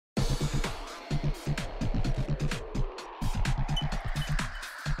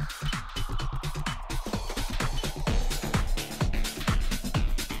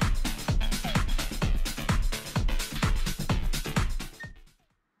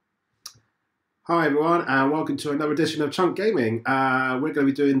Hi everyone, and welcome to another edition of Chunk Gaming. We're going to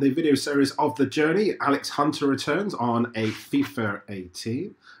be doing the video series of The Journey. Alex Hunter returns on a FIFA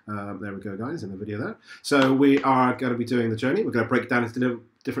 18. There we go, guys, in the video there. So we are going to be doing The Journey. We're going to break it down into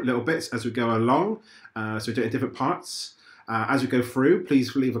different little bits as we go along. So we do it in different parts. As we go through,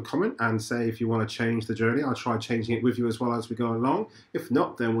 please leave a comment and say if you want to change the journey. I'll try changing it with you as well as we go along. If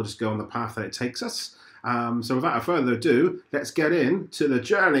not, then we'll just go on the path that it takes us. So without further ado, let's get into the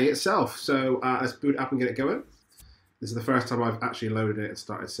journey itself. So let's boot it up and get it going. This is the first time I've actually loaded it and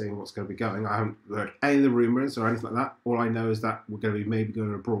started seeing what's going to be going. I haven't heard any of the rumours or anything like that. All I know is that we're going to be maybe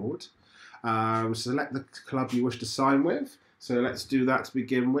going abroad. Select the club you wish to sign with. So let's do that to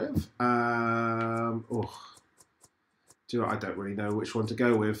begin with. Do you know, I don't really know which one to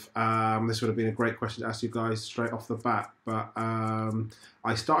go with. This would have been a great question to ask you guys straight off the bat, but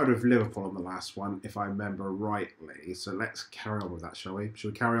I started with Liverpool on the last one, if I remember rightly. So let's carry on with that, shall we?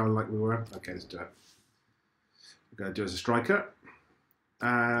 Shall we carry on like we were? Okay, let's do it. We're going to do it as a striker.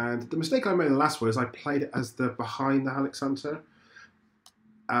 And the mistake I made in the last one is I played it as the behind the Alex Hunter.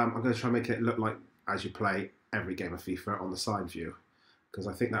 I'm going to try and make it look like as you play every game of FIFA on the side view, because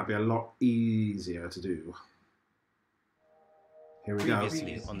I think that would be a lot easier to do. Here we go.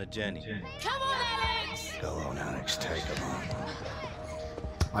 Previously on The Journey. Come on, Alex! Go on, Alex, take him on.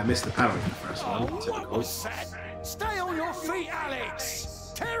 I missed the penalty in the first one. What was that? Stay on your feet,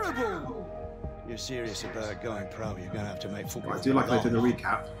 Alex! Terrible! You're serious about going pro, you're going to have to make football. I do like they did a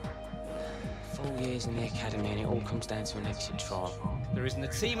recap. 4 years in the academy and it all comes down to an exit trial. There isn't a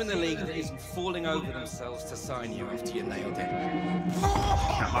team in the league that isn't falling over themselves to sign you after you nailed it.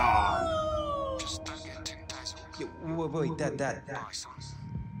 Come on! Just don't get too dazzled. Wait, Dad.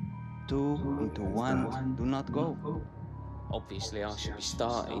 2 into 1, do not go. Obviously, I should be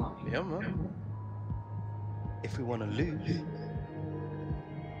starting. Yeah, man. If we want to lose.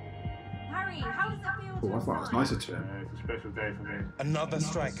 Harry, how's the field? Oh, I thought it was nicer to him. It's a special day for me. Another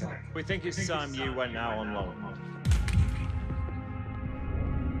striker. We think it's time you went out on loan.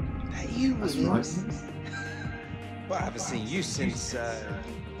 Hey, you That's Williams. right. Well, I haven't seen you since,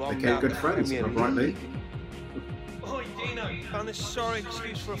 They became good friends, if I'm rightly. Oi, Dino, found this sorry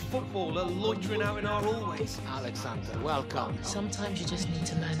excuse for a footballer loitering out in our hallways. Alexander, welcome. Sometimes you just need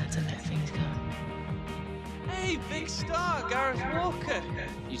to learn how to let things go. Hey, big star, Gareth Walker.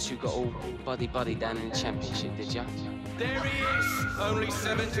 You two got all buddy down in the championship, did ya? There he is, only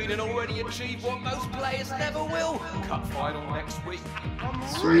 17 and already achieved what most players never will. Cup final next week.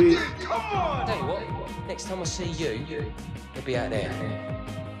 Sweet. Come on! Tell you what, next time I see you, you'll be out there.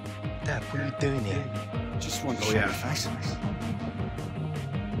 Dad, what are you doing here? Just want to Oh, show yeah. your face.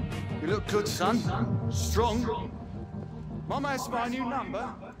 You look good, son. Strong. Mum has my new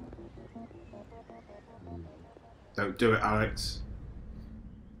number. Don't do it, Alex.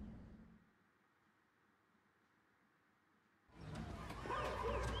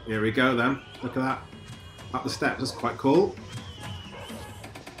 Here we go then. Look at that. Up the steps, that's quite cool.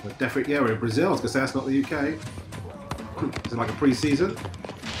 We're definitely, yeah, we're in Brazil. I was going to say that's not the UK. Is it like a pre-season?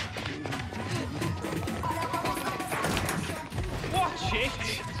 Watch it!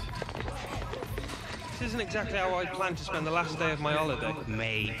 This isn't exactly how I planned to spend the last day of my holiday.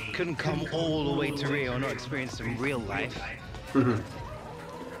 Mate, couldn't come all the way to Rio and not experience some real life.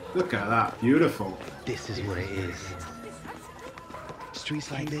 Look at that. Beautiful. This is what it is.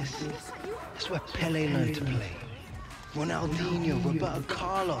 Streets like this, that's where Pele learned to play. Ronaldinho, Roberto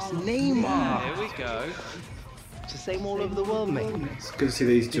Carlos, Neymar. Here we go. It's the same all over the world, mate. It's good to see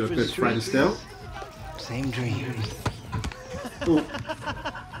these two are good friends still. Same dreams. Ooh.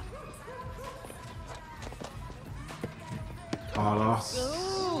 Carlos.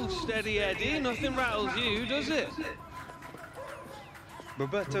 Oh, steady Eddie, nothing rattles you, does it?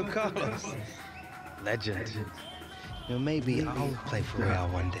 Roberto Carlos. Legend. You know, maybe I'll play for Real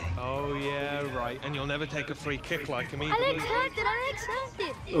one day. Oh yeah, right. And you'll never take a free kick like him either. Alex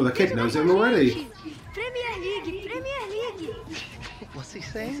Hunter! Oh, the kid knows him already. Premier League! What's he Is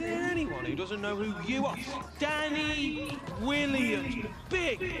saying? there anyone who doesn't know who you are? Danny Williams,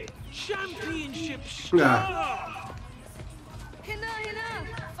 big championship star! Renan,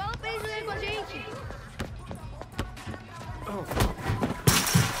 fala pra eles lerem com a gente.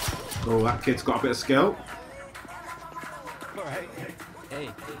 Oh, that kid's got a bit of skill. Alright. Hey,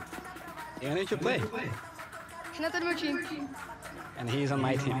 I need to play. Renan tá no meu time. And he's on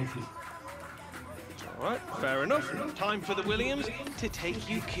my team. Alright, fair enough. Time for the Williams to take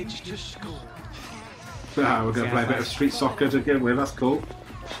you kids to school. Ah, we're going to play a bit of street soccer to begin with. That's cool.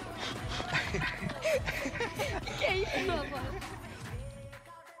 Que é isso, rapaz?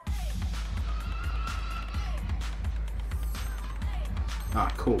 Ah,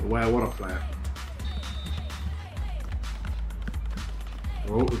 cool. The way I want to play it.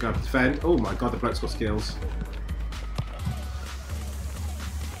 Oh, we're going to defend. Oh my god, the bloke's got skills.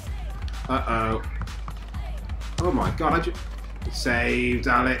 Uh-oh. Oh my god, I just... Saved,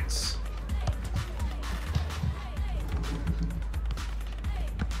 Alex.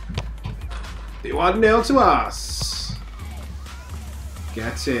 The 1-0 to us.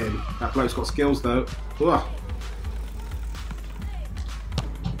 Get in. That bloke's got skills though. Ugh.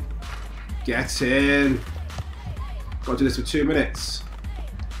 Get in. Got to do this for 2 minutes.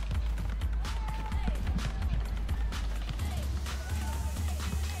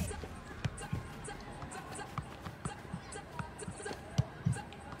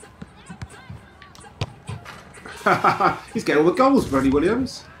 He's getting all the goals, Brody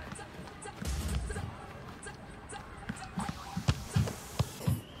Williams.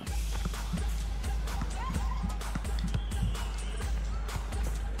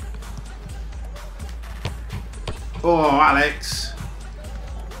 Oh, Alex.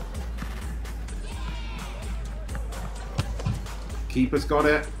 Keeper's got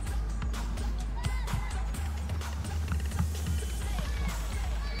it.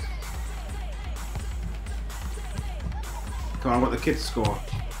 Come on, I want the kid to score.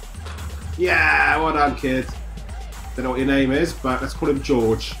 Yeah, well done, kid. Don't know what your name is, but let's call him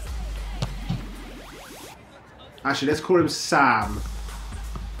George. Actually, let's call him Sam.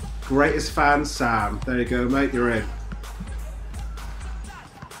 Greatest fan, Sam. There you go, mate. You're in.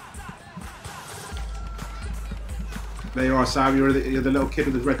 There you are, Sam. You're the little kid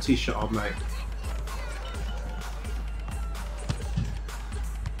with the red t-shirt on, mate.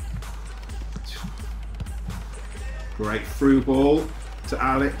 Great through ball to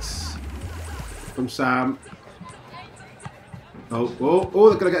Alex from Sam. Oh,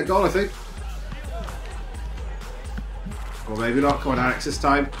 they're going to get a goal, I think. Or maybe not. Come on, Alex, this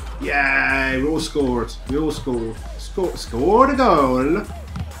time. Yay, we all scored. We all scored. Scored a goal.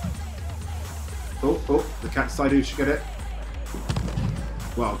 Oh, the cat side who should get it.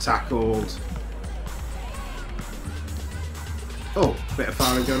 Well tackled. Oh, bit of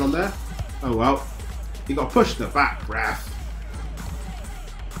fouling going on there. Oh well. You got pushed in the back, ref.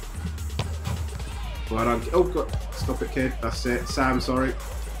 Well done. Oh, God. Stop it, kid. That's it. Sam, sorry.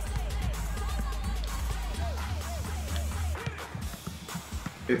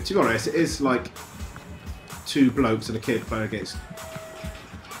 To be honest, it is like 2 blokes and a kid playing against.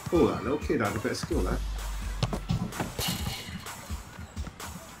 Oh, that little kid had a bit of skill there.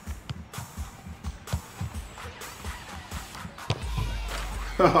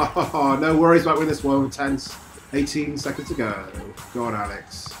 No worries about winning this one with 18 seconds to go. Go on,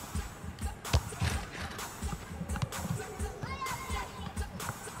 Alex.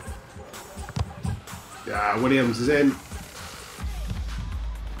 Yeah, Williams is in.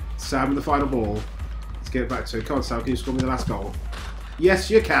 Sam with the final ball. Let's get it back to it. Come on, Sam, can you score me the last goal?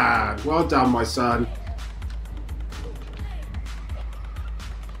 Yes, you can. Well done, my son.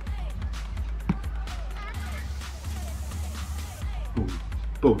 Boom,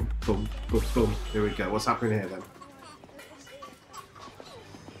 boom, boom, boom, boom. Here we go. What's happening here then?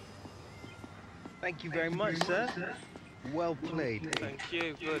 Thank you very much, sir. Well played. Thank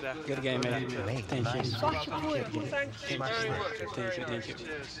you. Good afternoon. Good game, mate. Thank you. Such a boy. Thank you very much. Thank you.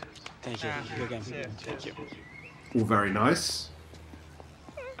 Thank you. Good game. Thank you. All very nice.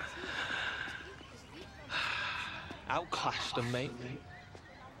 Outclassed them, mate.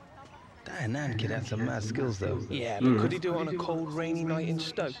 That kid had some mad skills, though. Yeah, but could he do it on a cold, rainy night in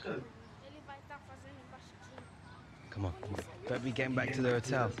Stoke? Come on. Better be getting back to the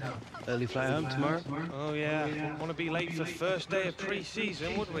hotel. Early flight home tomorrow. Oh, yeah. Wouldn't want to be late for first day of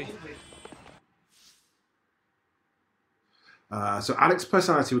pre-season, would we? So Alex's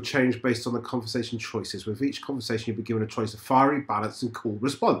personality will change based on the conversation choices. With each conversation, you'll be given a choice of fiery, balanced, and cool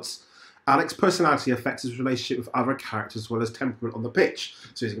response. Alex's personality affects his relationship with other characters as well as temperament on the pitch.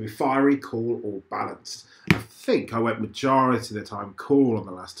 So he's going to be fiery, cool, or balanced. I think I went majority of the time cool on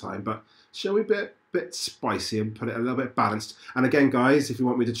the last time, but shall we be a bit spicy and put it a little bit balanced? And again, guys, if you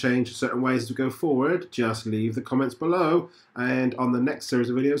want me to change certain ways as we go forward, just leave the comments below. And on the next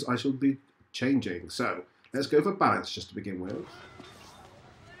series of videos, I shall be changing. So let's go for balance just to begin with.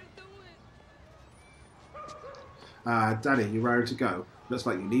 Danny, you ready to go? Looks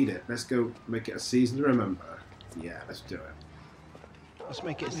like you need it. Let's go make it a season to remember. Yeah, let's do it. Let's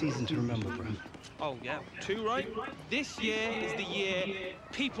make it a season to remember, bro. Oh, yeah. 2 right. This year is the year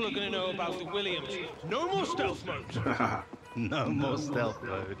people are going to know about the Williams. No more stealth mode. No more stealth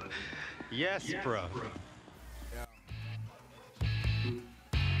mode. Yes, bro.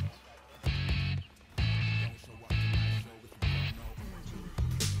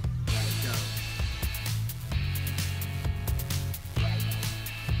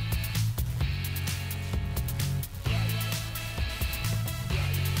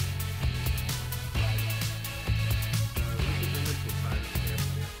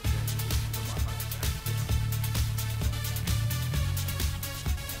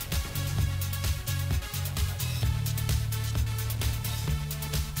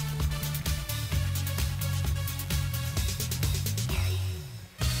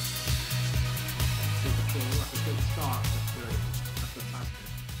 cool. That's a good start. That's fantastic.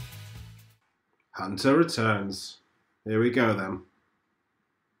 Hunter returns. Here we go then.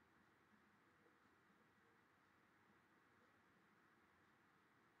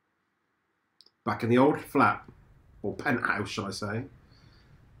 Back in the old flat, or penthouse, shall I say.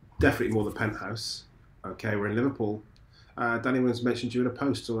 Definitely more the penthouse. Okay, we're in Liverpool. Danny Williams mentioned you in a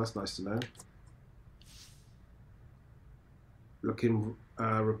post, so that's nice to know. Looking,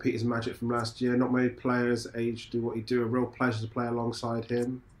 repeat his magic from last year. Not many players age do what he do. A real pleasure to play alongside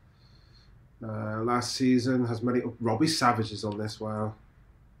him. Last season has many. Robbie Savage is on this. Wow.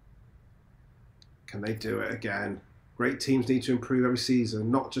 Can they do it again? Great teams need to improve every season.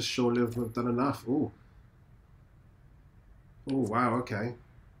 Not just sure Liverpool have done enough. Ooh. Oh wow. Okay.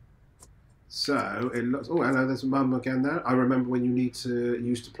 So it looks. Oh, hello. There's Mum again there. I remember when you used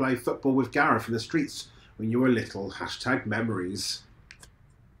to play football with Gareth in the streets when you were little. Hashtag memories.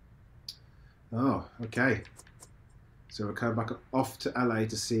 Oh, okay. So we're coming back off to LA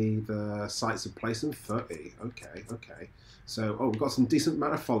to see the sights of place in 30. Okay, okay. So, we've got some decent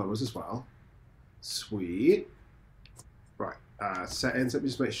amount of followers as well. Sweet. Right, settings. Let me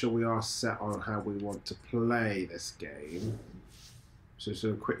just make sure we are set on how we want to play this game. So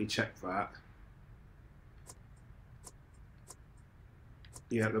just quickly check that.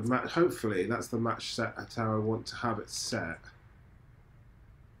 Yeah, the match. Hopefully, that's the match set at how I want to have it set.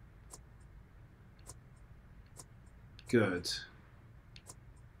 Good.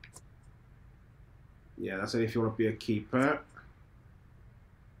 Yeah, that's only if you want to be a keeper.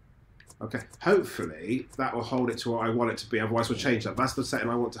 Okay, hopefully that will hold it to what I want it to be. Otherwise, we'll change that. That's the setting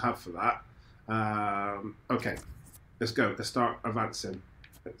I want to have for that. Okay, let's go. Let's start advancing.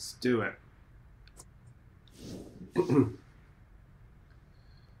 Let's do it.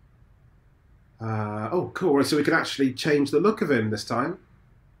 Oh, cool. So we can actually change the look of him this time.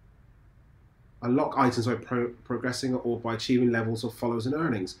 Unlock items by progressing or by achieving levels of followers and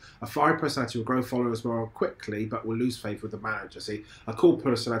earnings. A fire personality will grow followers more quickly, but will lose faith with the manager. See, a cool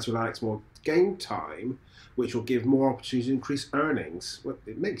personality will Alex more game time, which will give more opportunity to increase earnings. Well,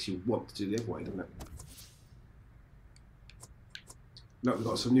 it makes you want to do the other way, doesn't it? Look, we've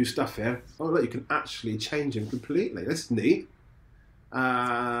got some new stuff here. Oh, look, you can actually change him completely. This is neat.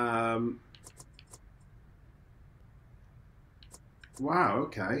 Wow,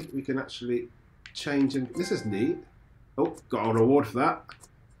 okay. We can actually change him. This is neat. Oh, got an award for that.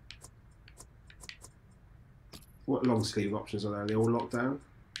 What long sleeve options are there? Are they all locked down?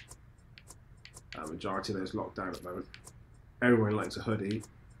 Majority of those locked down at the moment. Everyone likes a hoodie.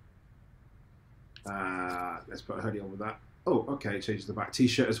 Let's put a hoodie on with that. Oh, okay, it changes the back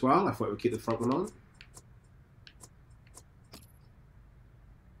t-shirt as well. I thought it would keep the front one on.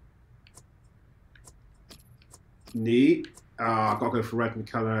 Neat. I've got to go for red in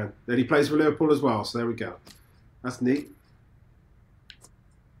colour. Then he plays for Liverpool as well, so there we go. That's neat.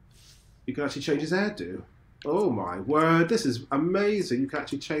 You can actually change his hairdo. Oh my word, this is amazing. You can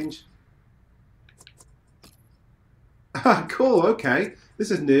actually change. Cool, okay. This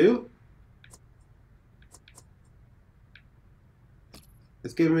is new.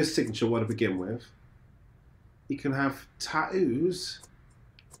 Let's give him his signature one to begin with. He can have tattoos.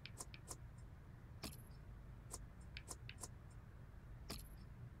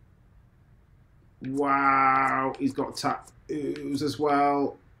 Wow, he's got tattoos as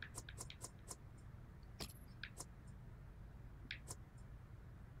well.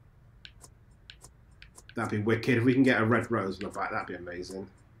 That'd be wicked. If we can get a red rose on the back, that'd be amazing.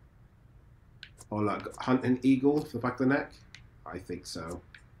 Or like hunting eagle for the back of the neck. I think so.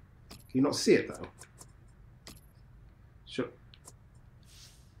 Can you not see it though? Sure.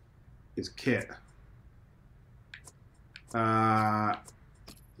 His kit.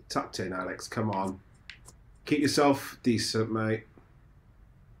 Tucked in, Alex. Come on. Keep yourself decent, mate.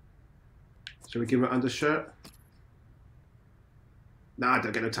 Shall we give him an undershirt? Nah,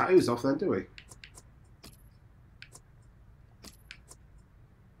 don't get no tattoos off then, do we?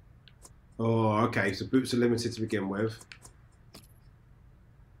 Oh, okay. So boots are limited to begin with.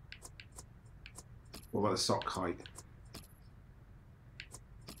 What about the sock height?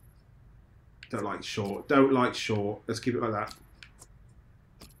 Don't like short. Don't like short. Let's keep it like that.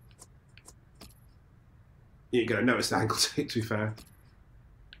 You're going to notice the ankle tape, to be fair.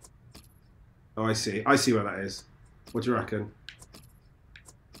 Oh, I see. I see where that is. What do you reckon?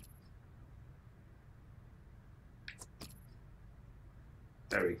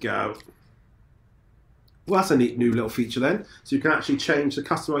 There we go. Well, that's a neat new little feature then. So you can actually change the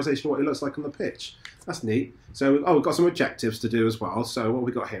customization of what it looks like on the pitch. That's neat. So, we've got some objectives to do as well. So what have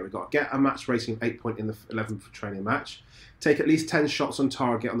we got here? We've got get a match rating of 8 point in the 11th training match. Take at least 10 shots on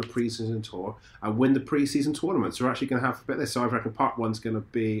target on the pre-season tour and win the pre-season tournament. So we're actually going to have a bit of this. So I reckon part one's going to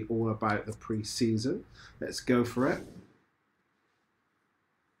be all about the pre-season. Let's go for it.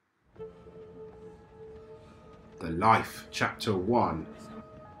 The Life, Chapter 1.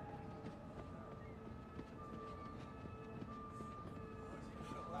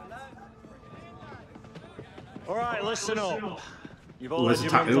 All right, listen up. You've all had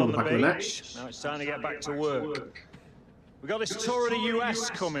your month on the beach. Now it's time to get back to work. We've got this tour of the US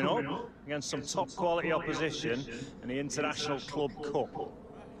coming up against some top quality opposition in the International Club Cup.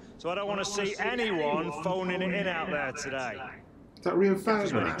 So I don't want to see anyone phoning it in out there today. Is that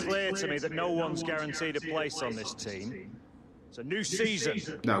reinforcement? It's really clear to me that no one's guaranteed a place on this team. It's a new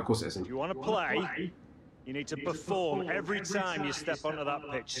season. No, of course it isn't. If you want to play, you need to perform every time you step onto that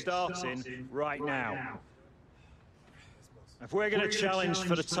pitch, starting right now. If we're going to challenge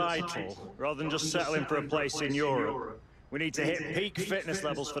for the title, rather than just settling for a place in Europe, we need to hit peak fitness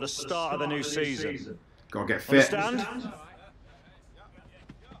levels for the start of the new season. Gotta get fit. Understand?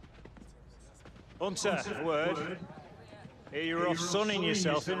 Hunter, a word. Here you were off sunning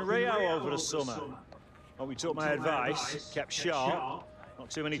yourself in Rio over the summer. Hope you took my advice, kept sharp,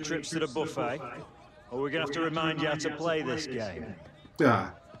 not too many trips to the buffet, or we're going to have to remind you how to play this game. Yeah.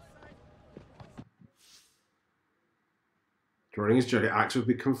 During his journey, actors will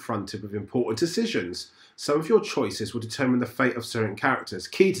be confronted with important decisions. Some of your choices will determine the fate of certain characters.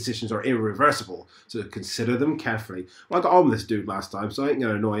 Key decisions are irreversible, so consider them carefully. Well, I got on with this dude last time, so I ain't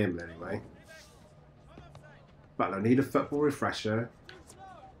going to annoy him anyway. But I need a football refresher.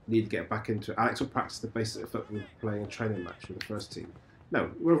 Need to get back into it. Alex will practice the basics of football playing a training match with the first team. No,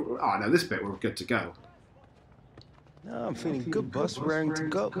 no, this bit we're good to go. No, I'm feeling good, boss. Raring to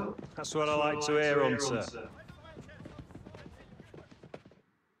go. That's what I like to hear, Hunter.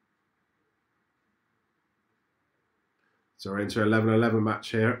 So we're into 11-11 match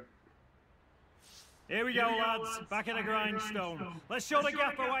here. Here we go, lads. Back at the grindstone. Let's show the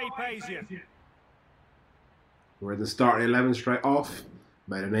gaffer why he pays you. We're in the starting 11 straight off.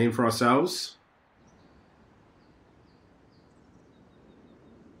 Made a name for ourselves.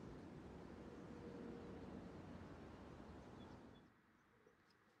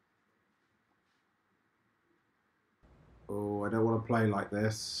 Oh, I don't want to play like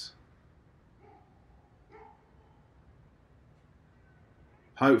this.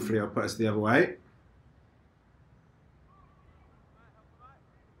 Hopefully I'll put us the other way.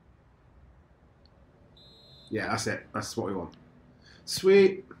 Yeah, that's it. That's what we want.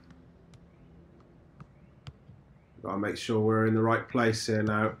 Sweet. Gotta make sure we're in the right place here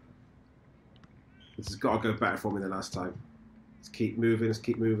now. This has got to go better for me than last time. Let's keep moving. Let's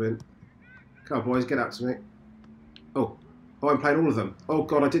keep moving. Come on, boys, get up to me. Oh, I'm playing all of them. Oh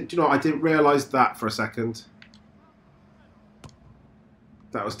God, do you know what? I didn't realise that for a second.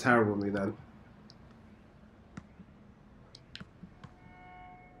 That was terrible of me then.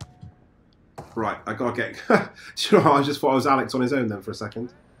 Right, I gotta get... Do you know what? I just thought I was Alex on his own then for a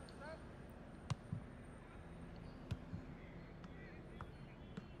second.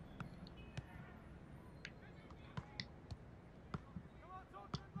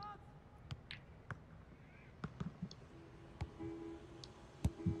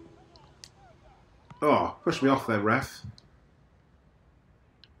 Oh, push me off there, ref.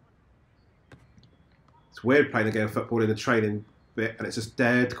 It's weird playing a game of football in the training bit and it's just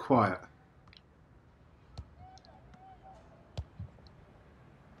dead quiet.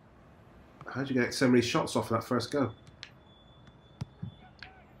 How'd you get so many shots off that first go?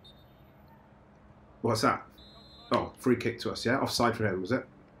 What's that? Oh, free kick to us, yeah? Offside for him, was it?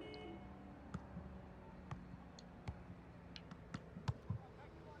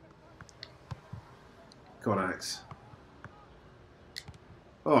 Go on, Alex.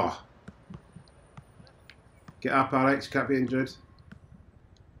 Oh. Get up, Alex. You can't be injured.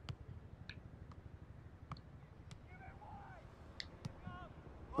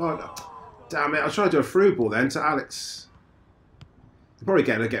 Oh, no. Damn it. I was trying to do a through ball then to Alex. You're probably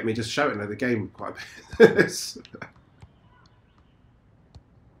going to get me just shouting at the game quite a bit.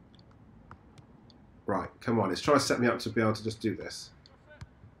 Right, come on. Let's try to set me up to be able to just do this.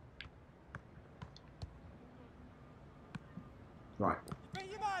 Right.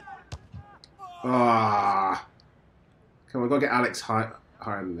 Ah. Come on, I've got to get Alex higher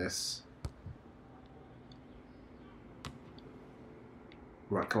than this.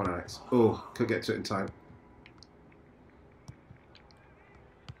 Right, come on, Alex. Oh, could get to it in time.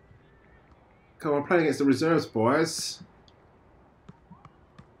 Come on, playing against the reserves, boys.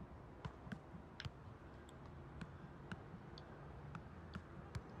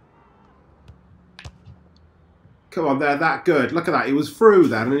 Come on, they're that good. Look at that. He was through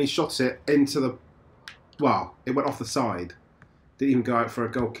then, and he shot it into the... Well, it went off the side. Didn't even go out for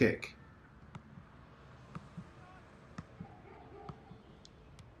a goal kick.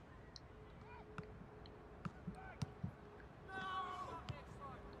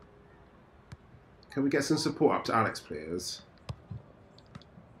 Can we get some support up to Alex, please?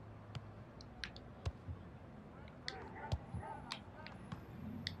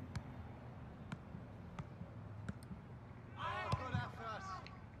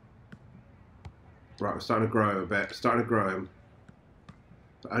 Right, we're starting to grow him a bit. Starting to grow him.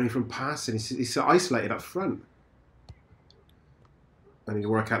 But only from passing. He's so isolated up front. I need to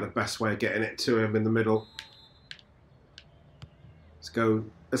work out the best way of getting it to him in the middle.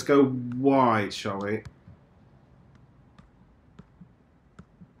 Let's go wide, shall we?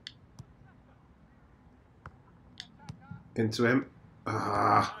 Into him.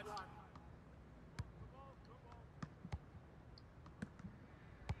 Ah.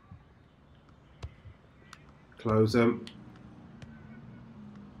 Close him.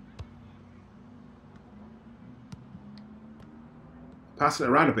 Passing it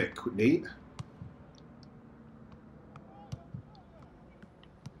around a bit, neat.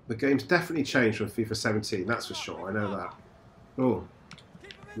 The game's definitely changed from FIFA 17, that's for sure, I know that. Oh,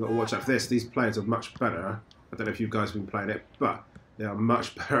 you've got to watch out for this. These players are much better. I don't know if you guys have been playing it, but they are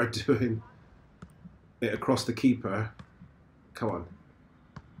much better at doing it across the keeper. Come on.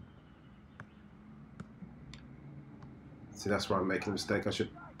 See, that's where I'm making a mistake. I should...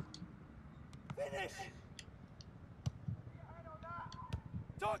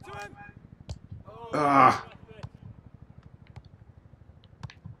 Ah!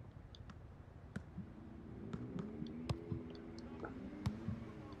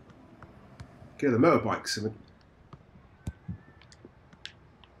 Get the motorbikes.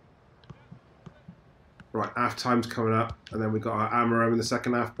 Right, half time's coming up, and then we've got our ammo in the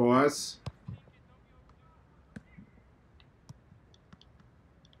second half, boys.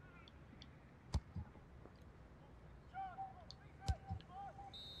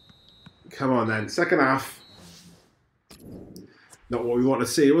 Come on then, second half. Not what we want to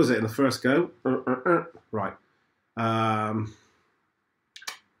see, was it, in the first go? Right.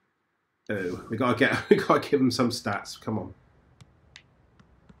 Oh, we gotta give him some stats. Come on.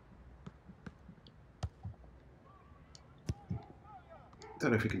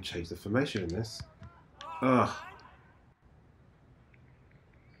 Don't know if we can change the formation in this. Ugh.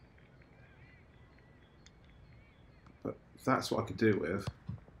 But that's what I could do with.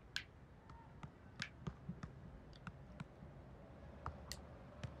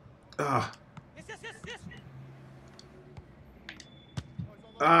 Ah.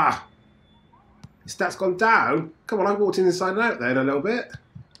 Ah. His stats gone down. Come on, I walked in inside and out there in a little bit.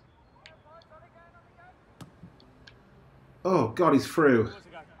 Oh God, he's through.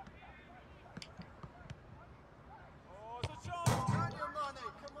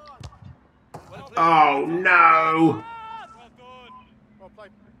 Oh no!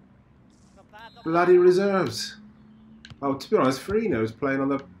 Bloody reserves. Oh, to be honest, Firino's playing on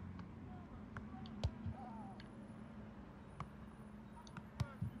the...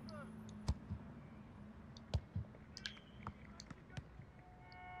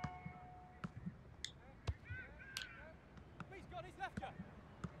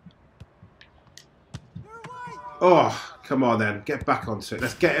 Oh, come on then. Get back onto it.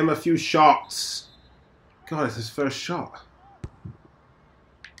 Let's get him a few shots. God, it's his first shot.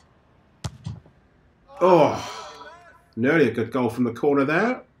 Oh, nearly a good goal from the corner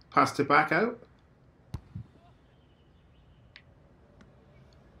there. Passed it back out.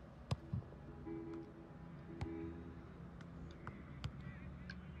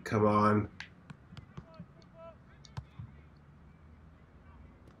 Come on.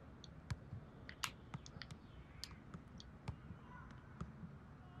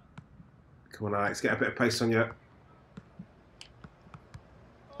 Come on, Alex, get a bit of pace on you.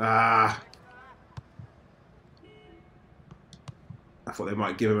 Ah. I thought they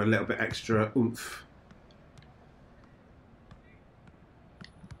might give him a little bit extra oomph.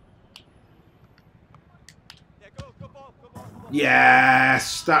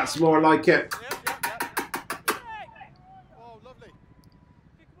 Yes, that's more like it.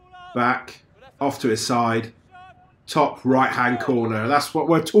 Back, off to his side. Top right-hand corner. That's what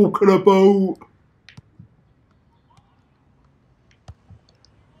we're talking about.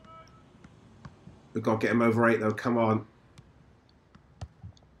 We've got to get him over 8 though. Come on.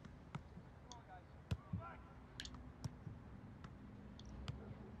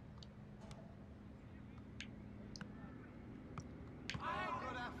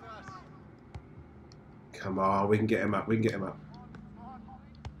 Come on, we can get him up. We can get him up.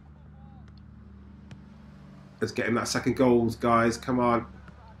 Let's get him that second goal, guys. Come on.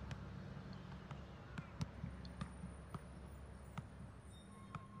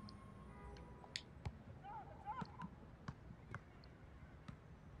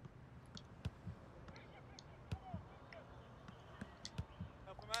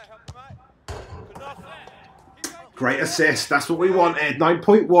 Great assist. That's what we wanted.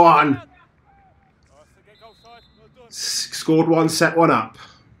 9.1. Scored one, set one up.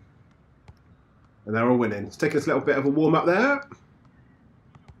 And they're all winning. Let's take us a little bit of a warm up there.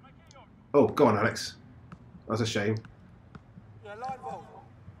 Oh, go on, Alex. That's a shame.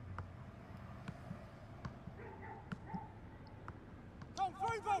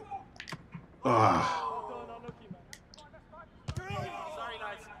 Oh.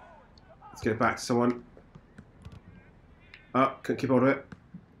 Let's get it back to someone. Oh, couldn't keep hold of it.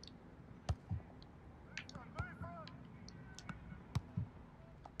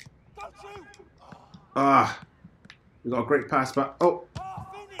 Ah, we got a great pass back. Oh,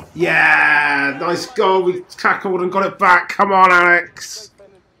 yeah, nice goal. We tackled and got it back. Come on, Alex.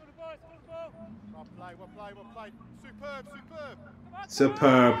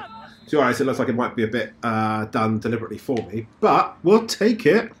 Superb. To be honest, it looks like it might be a bit done deliberately for me, but we'll take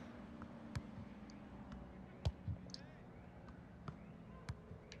it.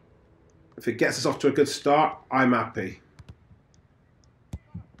 If it gets us off to a good start, I'm happy.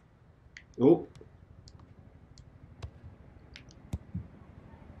 Oh.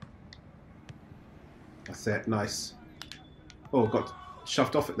 That's it, nice. Oh, got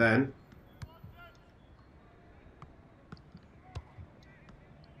shoved off it then.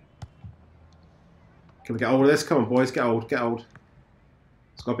 Can we get hold of this? Come on, boys, get hold, get hold.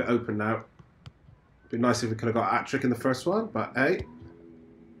 It's got a bit open now. It'd be nice if we could have got a hat-trick in the first one, but hey.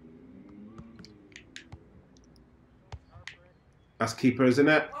 That's keeper, isn't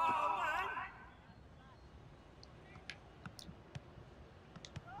it?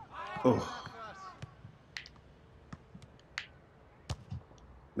 Oh.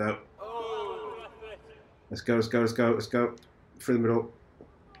 No. Let's go, let's go, let's go, let's go. Through the middle.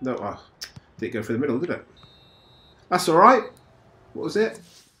 No, oh, didn't go through the middle, did it? That's alright. What was it?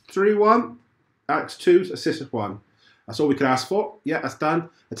 3-1. Alex 2, assist 1. That's all we could ask for. Yeah, that's done.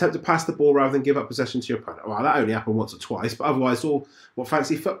 Attempt to pass the ball rather than give up possession to your opponent. Well, that only happened once or twice, but otherwise, all what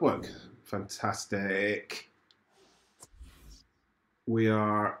fancy footwork. Fantastic. We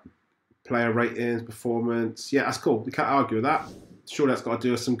are player ratings, performance. Yeah, that's cool. We can't argue with that. Sure, that's got to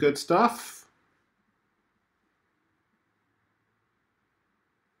do us some good stuff.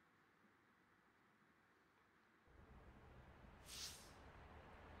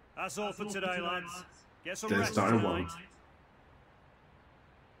 That's all for today, lads. Get some There's rest starting tonight. one.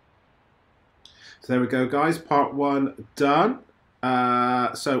 So there we go, guys. Part 1 done.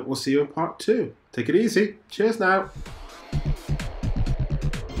 So we'll see you in part 2. Take it easy. Cheers now.